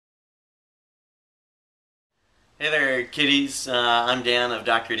Hey there, kiddies. I'm Dan of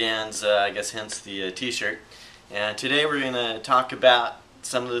Dr. Dan's, I guess hence the t-shirt. And today we're going to talk about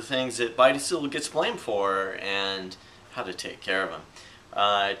some of the things that Biodiesel gets blamed for and how to take care of them.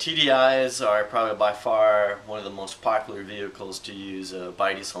 TDIs are probably by far one of the most popular vehicles to use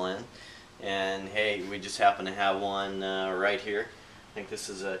biodiesel in. And hey, we just happen to have one right here. I think this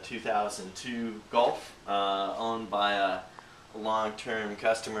is a 2002 Golf owned by a long-term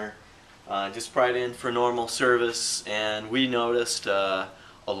customer. Just brought in for normal service, and we noticed a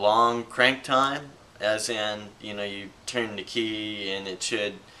long crank time, as in, you turn the key and it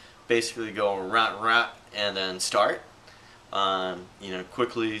should basically go rut and then start,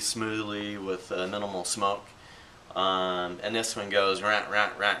 quickly, smoothly, with minimal smoke. And this one goes rut,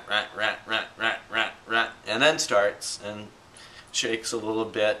 and then starts and shakes a little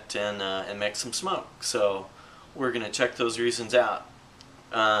bit and makes some smoke. So we're going to check those reasons out.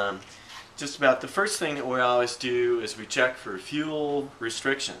 Just about the first thing that we always do is we check for fuel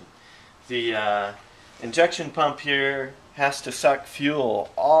restriction. The injection pump here has to suck fuel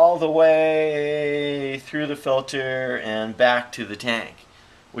all the way through the filter and back to the tank,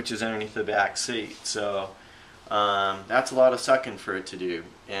 which is underneath the back seat. So that's a lot of sucking for it to do,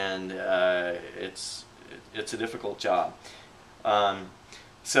 and it's a difficult job.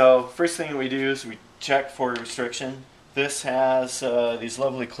 So first thing we do is we check for restriction. This has these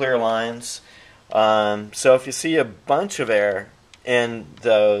lovely clear lines. So if you see a bunch of air in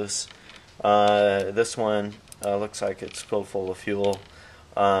those, this one looks like it's filled full of fuel,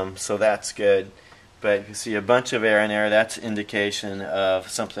 so that's good. But if you see a bunch of air in there, that's indication of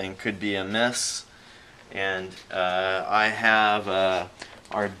something could be amiss. And I have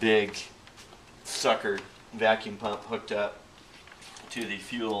our big sucker vacuum pump hooked up to the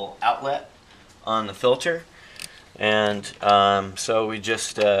fuel outlet on the filter. And so we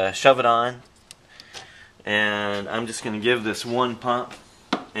just shove it on, and I'm just going to give this one pump,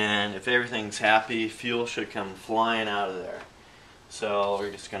 and if everything's happy, fuel should come flying out of there. So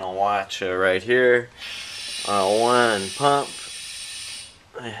we're just going to watch right here, one pump,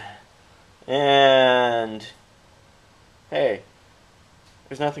 and hey,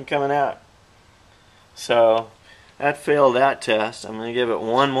 there's nothing coming out. So that failed that test. I'm going to give it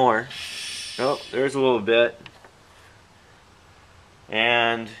one more. Oh, there's a little bit.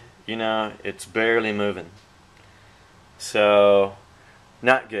 And it's barely moving, so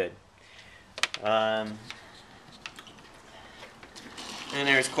not good. And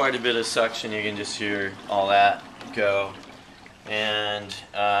there's quite a bit of suction. You can just hear all that go. And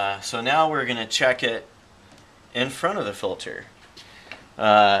so now we're going to check it in front of the filter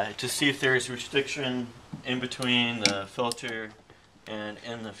to see if there's restriction in between the filter and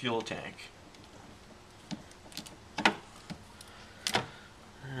in the fuel tank.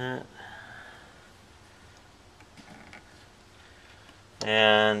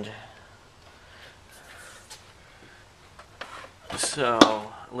 And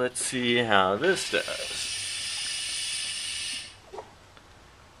so let's see how this does.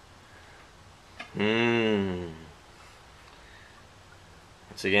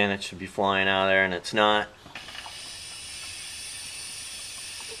 Once again, it should be flying out of there, and it's not.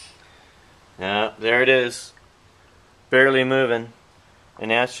 Yeah, there it is, barely moving. And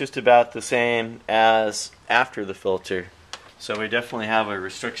that's just about the same as after the filter. So we definitely have a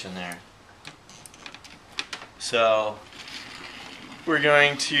restriction there. So we're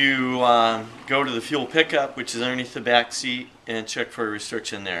going to go to the fuel pickup, which is underneath the back seat, and check for a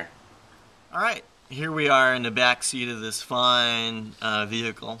restriction there. Alright, here we are in the back seat of this fine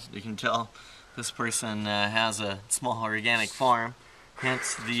vehicle. You can tell this person has a small organic farm,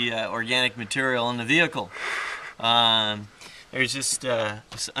 hence the organic material in the vehicle. There's just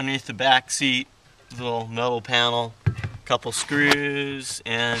underneath the back seat, a little metal panel, a couple screws,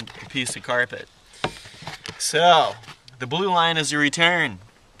 and a piece of carpet. So, the blue line is the return,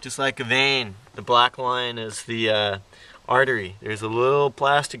 just like a vein. The black line is the artery. There's a little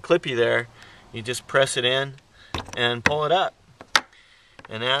plastic clippy there. You just press it in and pull it up.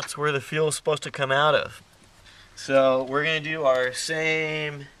 And that's where the fuel is supposed to come out of. So, we're going to do our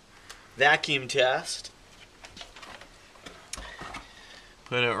same vacuum test.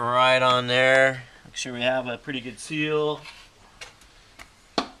 Put it right on there. Make sure we have a pretty good seal.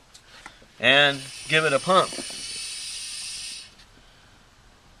 And give it a pump.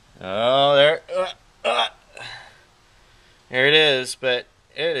 Oh, there. There it is, but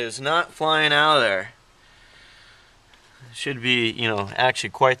it is not flying out of there. It should be, actually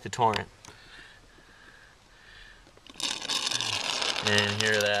quite the torrent. And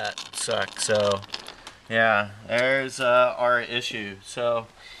hear that suck. So yeah, there's our issue. So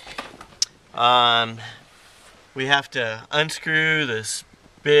we have to unscrew this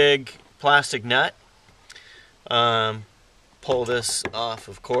big plastic nut, pull this off,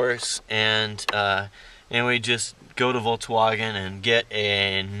 of course, and we just go to Volkswagen and get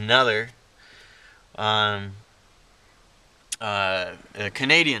another a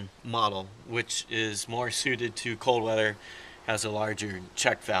Canadian model, which is more suited to cold weather, has a larger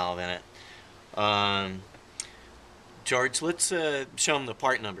check valve in it. George, let's show them the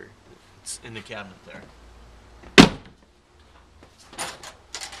part number. It's in the cabinet there.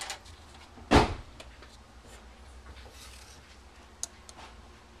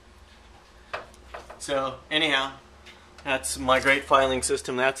 So anyhow, that's my great filing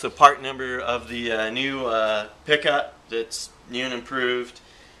system. That's the part number of the new pickup that's new and improved.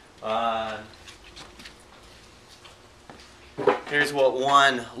 Here's what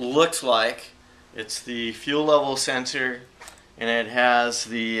one looks like. It's the fuel level sensor, and it has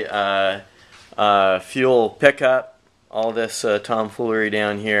the fuel pickup, all this tomfoolery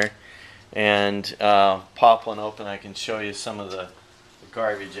down here. And pop one open, I can show you some of the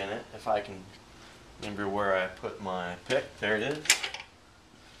garbage in it, if I can remember where I put my pick. There it is.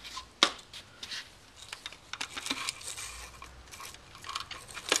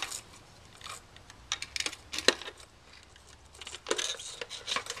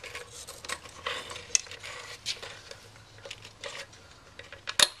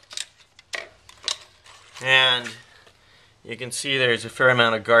 And you can see there's a fair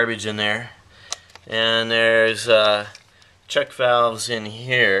amount of garbage in there. And there's check valves in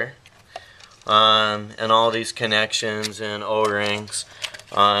here. And all these connections and O-rings.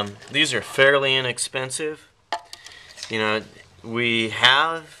 These are fairly inexpensive. You know, we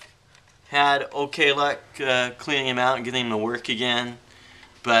have had okay luck cleaning them out and getting them to work again,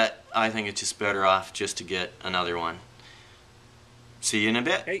 but I think it's just better off just to get another one. See you in a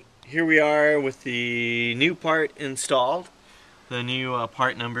bit. Hey, here we are with the new part installed. The new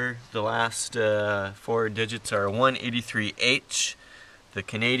part number, the last 4 digits are 183H. The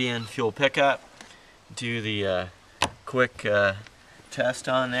Canadian fuel pickup. Do the quick test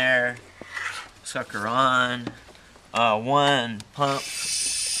on there. Sucker on. One pump.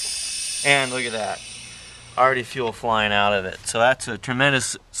 And look at that. Already fuel flying out of it. So that's a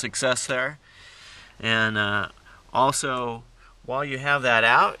tremendous success there. And also, while you have that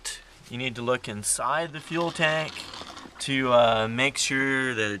out, you need to look inside the fuel tank to make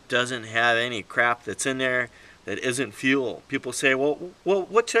sure that it doesn't have any crap that's in there that isn't fuel. People say, well,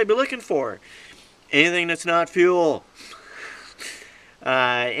 what should I be looking for? Anything that's not fuel.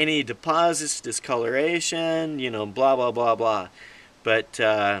 Any deposits, discoloration, you know, blah, blah, blah, blah. But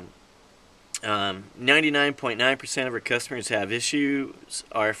 99.9% of our customers have issues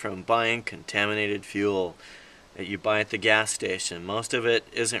are from buying contaminated fuel that you buy at the gas station. Most of it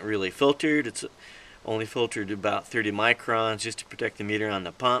isn't really filtered. It's only filtered about 30 microns just to protect the meter on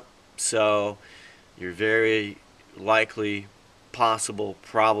the pump. So you're very likely,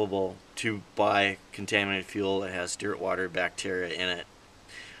 probable to buy contaminated fuel that has dirt, water, bacteria in it.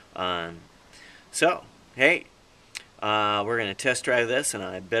 So, hey, we're going to test drive this, and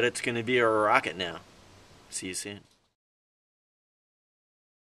I bet it's going to be a rocket now. See you soon.